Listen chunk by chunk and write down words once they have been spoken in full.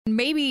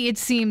Maybe it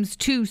seems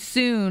too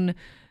soon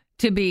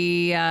to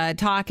be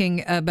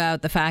talking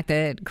about the fact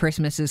that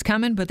Christmas is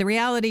coming, but the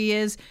reality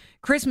is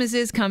Christmas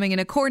is coming.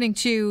 And according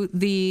to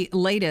the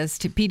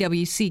latest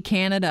PwC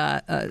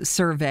Canada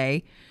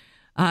survey,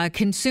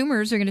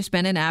 consumers are going to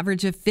spend an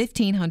average of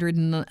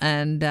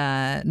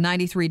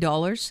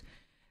 $1,593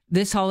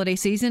 this holiday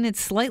season.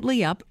 It's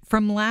slightly up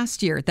from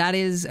last year. That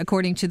is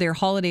according to their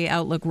Holiday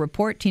Outlook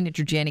report. Tina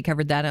Trajani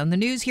covered that on the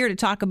news. Here to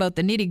talk about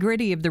the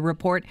nitty-gritty of the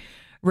report,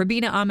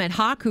 Rubina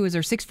Ahmed-Haq, who is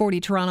our 640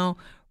 Toronto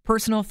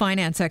personal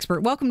finance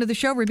expert. Welcome to the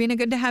show, Rubina.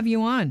 Good to have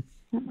you on.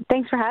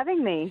 Thanks for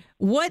having me.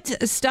 What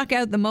stuck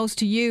out the most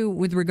to you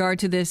with regard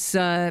to this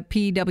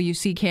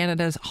PwC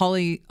Canada's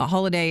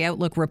Holiday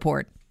Outlook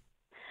report?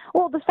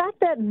 Well, the fact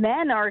that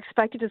men are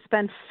expected to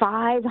spend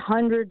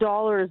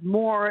 $500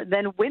 more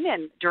than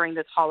women during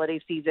this holiday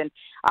season.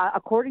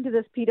 According to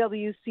this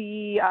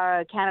PwC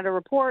Canada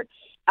report,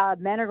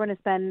 men are going to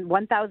spend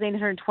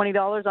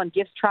 $1,820 on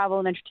gifts, travel,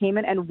 and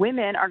entertainment, and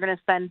women are going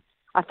to spend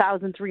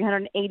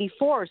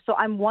 $1,384. So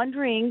I'm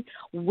wondering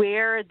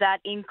where that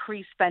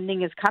increased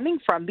spending is coming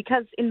from,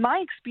 because in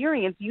my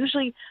experience,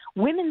 usually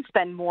women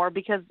spend more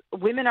because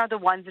women are the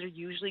ones that are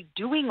usually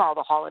doing all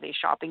the holiday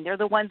shopping. They're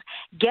the ones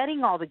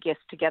getting all the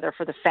gifts together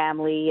for the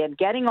family and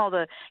getting all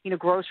the,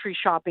 grocery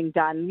shopping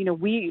done.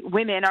 We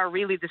women are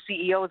really the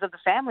CEOs of the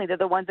family. They're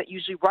the ones that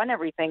usually run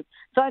everything.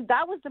 So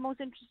that was the most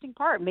interesting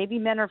part. Maybe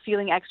men are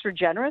feeling extra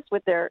generous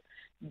with their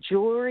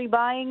jewelry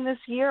buying this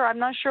year. I'm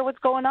not sure what's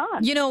going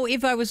on.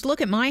 If I was to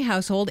look at my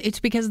household, it's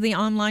because of the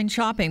online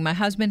shopping. My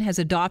husband has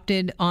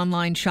adopted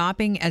online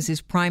shopping as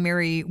his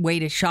primary way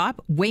to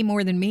shop, way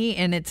more than me,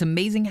 and it's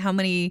amazing how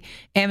many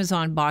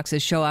Amazon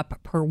boxes show up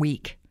per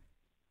week.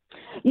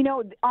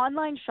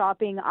 Online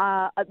shopping,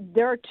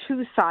 there are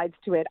two sides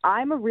to it.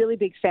 I'm a really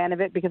big fan of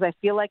it because I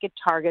feel like it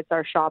targets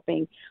our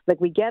shopping. Like,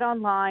 we get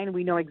online,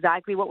 we know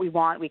exactly what we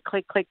want. We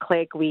click, click,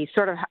 click. We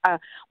sort of,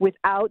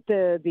 without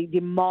the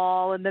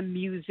mall and the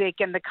music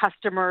and the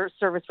customer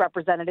service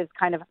representatives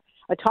kind of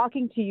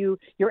talking to you,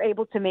 you're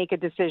able to make a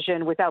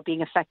decision without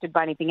being affected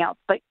by anything else.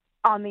 But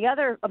on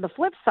the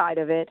flip side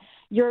of it,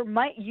 you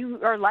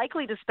are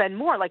likely to spend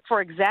more. Like, for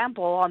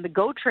example, on the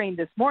GO train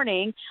this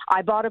morning,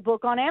 I bought a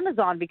book on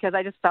Amazon because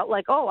I just felt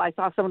like, I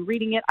saw someone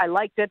reading it, I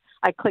liked it,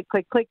 I click,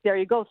 click, click, there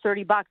you go,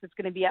 $30. It's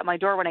going to be at my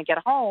door when I get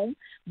home,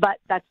 but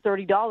that's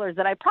 $30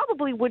 that I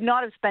probably would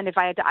not have spent if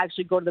I had to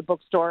actually go to the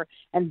bookstore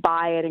and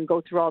buy it and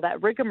go through all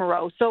that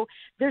rigmarole. So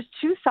there's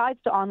two sides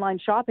to online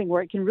shopping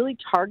where it can really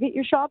target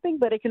your shopping,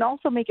 but it can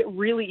also make it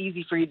really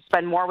easy for you to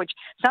spend more, which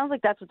sounds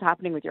like that's what's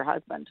happening with your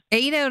husband.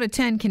 8 out of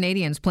 10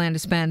 Canadians plan to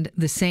spend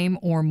the same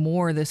or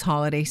more this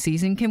holiday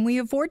season. Can we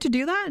afford to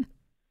do that?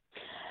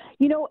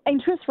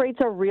 Interest rates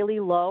are really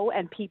low,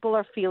 and people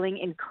are feeling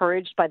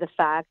encouraged by the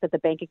fact that the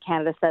Bank of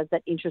Canada says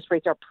that interest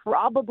rates are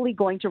probably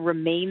going to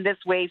remain this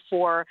way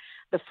for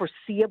the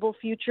foreseeable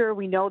future.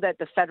 We know that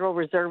the Federal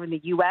Reserve in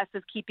the U.S.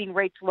 is keeping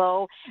rates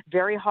low.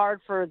 Very hard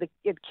for the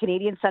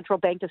Canadian Central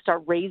Bank to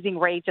start raising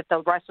rates if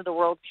the rest of the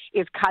world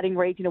is cutting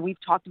rates. We've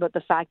talked about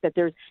the fact that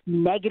there's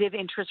negative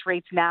interest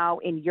rates now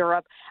in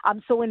Europe.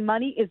 So when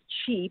money is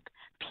cheap,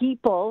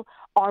 people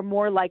are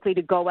more likely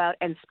to go out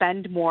and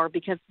spend more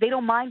because they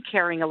don't mind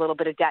carrying a little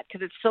bit of debt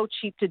because it's so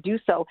cheap to do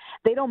so.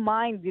 They don't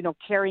mind,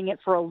 carrying it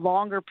for a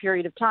longer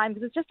period of time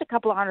because it's just a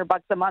couple of $100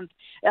 a month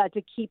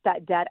to keep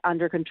that debt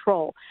under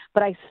control.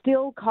 But I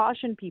still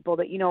caution people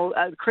that,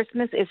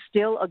 Christmas is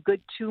still a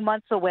good 2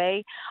 months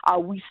away.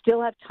 We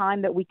still have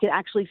time that we can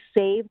actually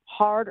save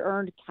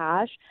hard-earned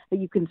cash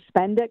that you can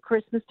spend at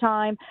Christmas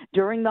time,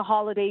 during the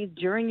holidays,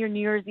 during your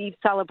New Year's Eve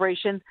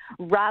celebrations,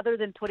 rather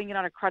than putting it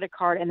on a credit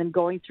card and then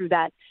going through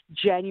that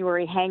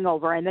January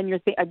hangover, and then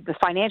the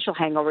financial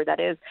hangover, that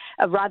is,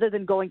 rather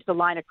than going to the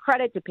line of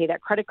credit to pay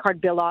that credit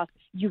card bill off.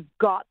 You've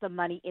got the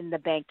money in the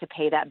bank to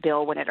pay that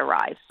bill when it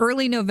arrives.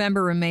 Early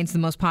November remains the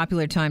most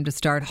popular time to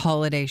start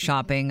holiday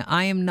shopping.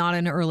 I am not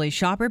an early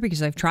shopper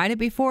because I've tried it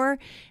before,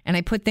 and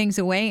I put things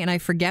away and I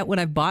forget what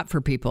I've bought for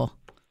people.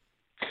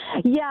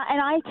 Yeah, and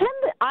I tend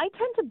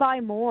to buy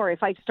more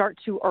if I start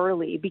too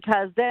early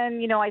because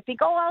then, I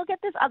think, I'll get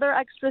this other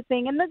extra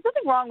thing. And there's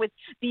nothing wrong with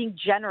being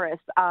generous.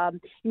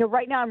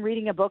 Right now I'm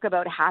reading a book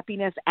about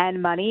happiness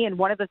and money. And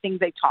one of the things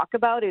they talk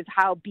about is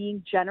how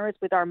being generous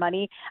with our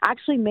money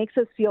actually makes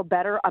us feel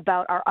better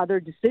about our other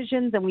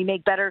decisions. And we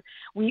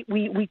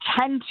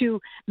tend to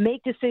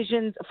make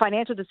decisions,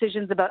 financial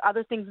decisions about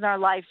other things in our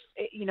life,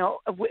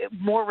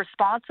 more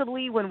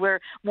responsibly when we're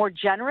more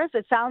generous.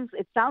 It sounds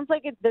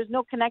like there's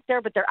no connect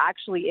there, but there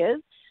actually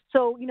is.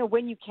 So,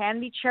 when you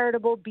can be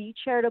charitable, be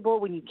charitable.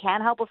 When you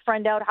can help a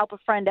friend out, help a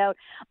friend out.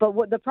 But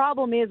what the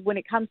problem is when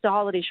it comes to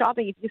holiday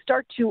shopping, if you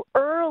start too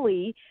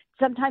early,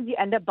 sometimes you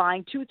end up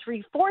buying 2,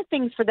 3, 4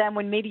 things for them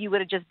when maybe you would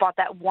have just bought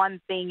that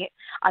one thing.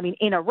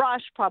 In a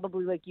rush,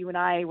 probably like you and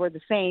I were the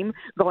same,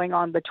 going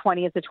on the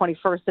 20th to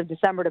 21st of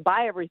December to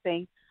buy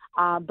everything.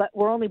 But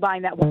we're only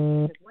buying that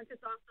one. Once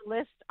it's off the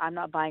list, I'm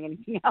not buying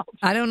anything else.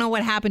 I don't know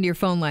what happened to your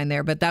phone line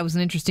there, but that was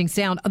an interesting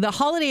sound. The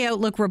Holiday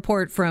Outlook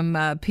report from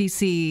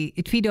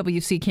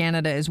PwC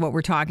Canada is what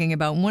we're talking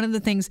about. And one of the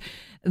things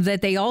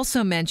that they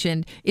also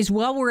mentioned is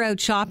while we're out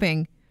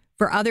shopping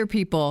for other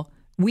people,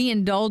 we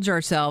indulge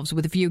ourselves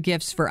with a few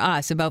gifts for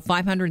us, about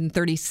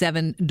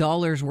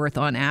 $537 worth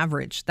on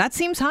average. That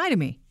seems high to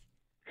me.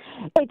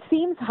 It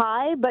seems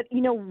high, but,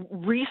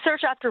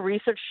 research after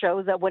research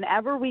shows that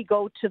whenever we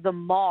go to the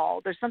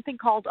mall, there's something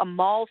called a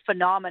mall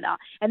phenomena.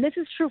 And this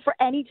is true for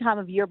any time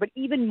of year, but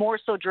even more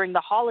so during the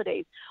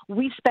holidays.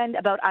 We spend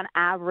about, on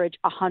average,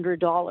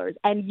 $100.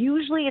 And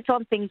usually it's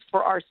on things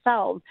for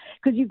ourselves.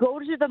 Because you go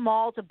to the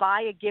mall to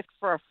buy a gift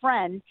for a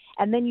friend,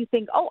 and then you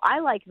think, oh, I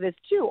like this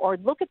too. Or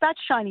look at that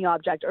shiny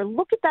object. Or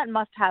look at that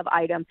must-have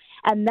item.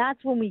 And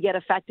that's when we get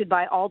affected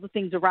by all the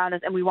things around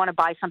us, and we want to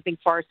buy something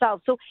for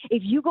ourselves. So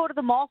if you go to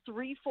the mall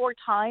 3-4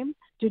 times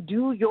to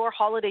do your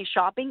holiday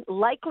shopping,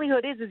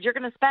 likelihood is you're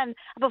going to spend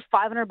about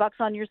 $500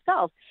 on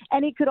yourself.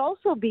 And it could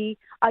also be,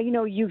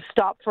 you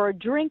stop for a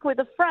drink with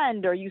a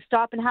friend, or you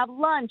stop and have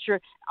lunch,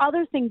 or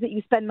other things that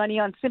you spend money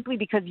on simply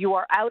because you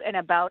are out and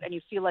about and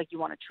you feel like you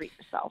want to treat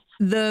yourself.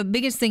 The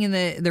biggest thing in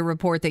the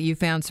report that you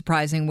found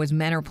surprising was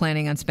men are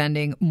planning on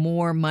spending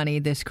more money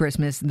this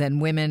Christmas than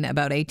women,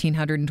 about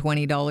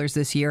 $1,820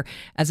 this year,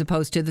 as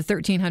opposed to the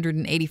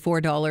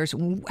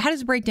 $1,384. How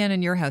does it break down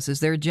in your house?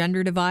 Is there a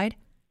gender divide?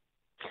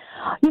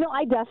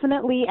 I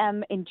definitely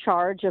am in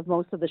charge of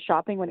most of the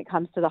shopping when it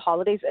comes to the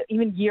holidays,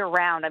 even year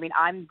round. I mean,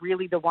 I'm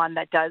really the one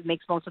that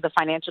makes most of the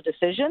financial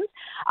decisions.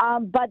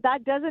 But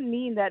that doesn't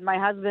mean that my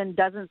husband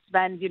doesn't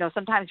spend,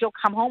 sometimes he'll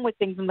come home with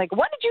things and like,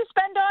 what did you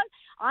spend on?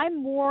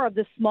 I'm more of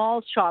the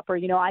small shopper.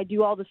 I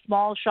do all the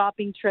small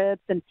shopping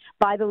trips and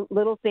buy the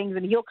little things,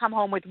 and he'll come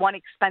home with one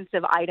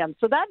expensive item.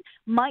 So that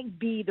might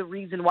be the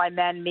reason why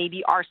men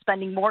maybe are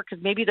spending more,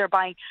 because maybe they're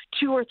buying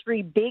 2 or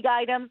 3 big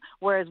items,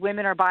 whereas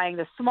women are buying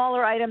the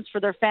smaller items for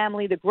their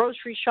family, the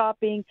grocery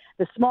shopping,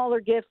 the smaller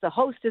gifts, the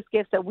hostess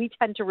gifts that we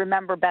tend to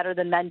remember better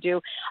than men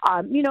do.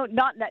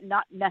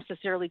 Not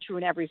necessarily true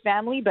in every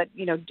family, but,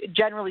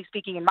 generally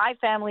speaking, in my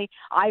family,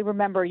 I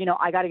remember,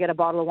 I got to get a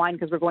bottle of wine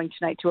because we're going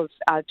tonight to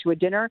a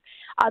dinner,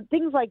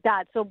 things like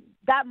that. So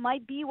that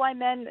might be why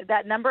men,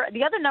 that number.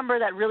 The other number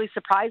that really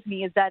surprised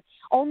me is that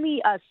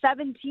only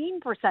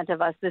 17%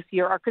 of us this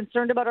year are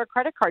concerned about our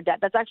credit card debt.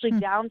 That's actually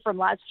down from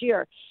last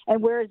year.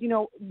 And whereas,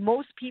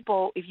 most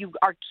people, if you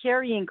are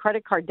carrying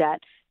credit card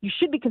debt, you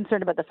should be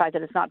concerned about the fact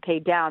that it's not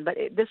paid down. But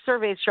this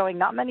survey is showing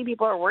not many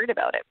people are worried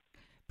about it.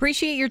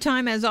 Appreciate your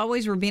time as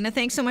always, Rubina.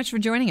 Thanks so much for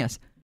joining us.